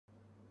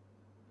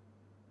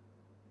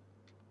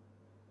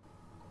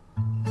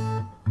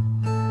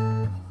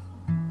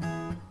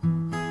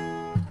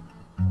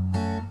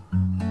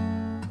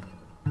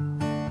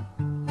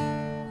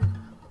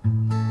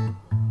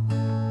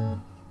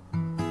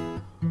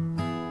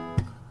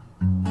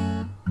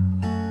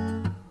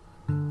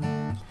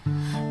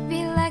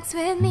Relax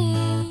with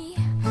me,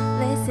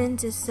 listen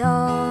to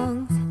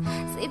songs,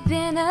 sleep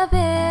in a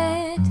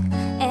bed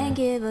and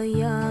give a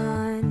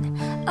yawn.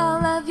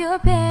 All of your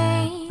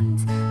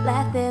pains,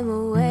 laugh them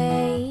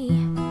away.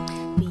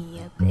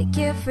 Be a bit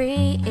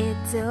carefree,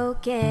 it's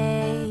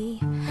okay.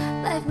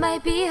 Life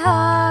might be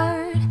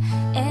hard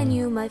and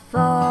you might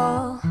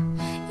fall.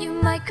 You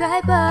might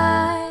cry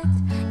but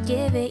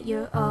give it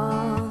your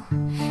all.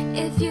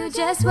 If you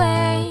just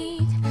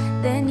wait,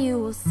 then you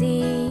will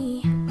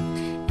see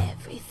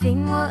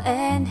everything will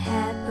end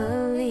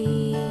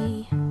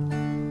happily.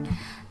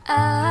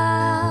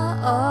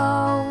 I'll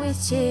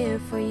always cheer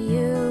for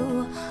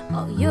you.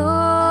 All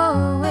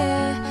your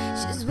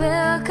wishes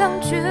will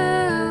come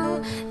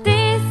true.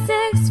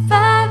 365,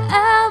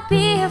 I'll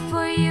be here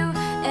for you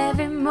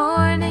every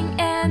morning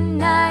and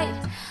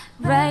night,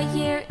 right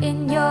here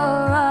in your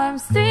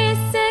arms.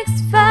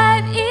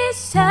 365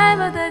 each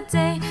time of the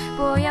day.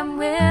 Boy, I'm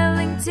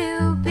willing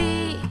to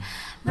be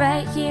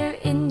right here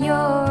in your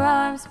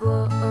arms.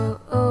 Whoa, oh,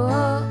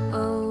 oh,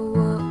 oh,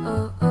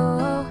 oh,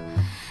 oh.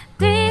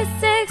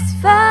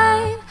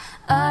 365,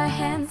 our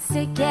hands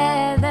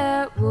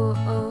together. Whoa,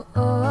 oh,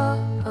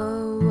 oh,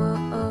 oh,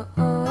 oh,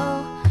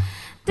 oh.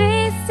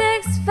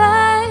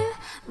 365,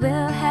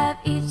 we'll have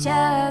each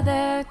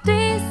other.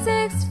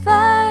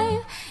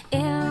 365,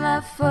 in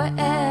love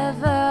forever.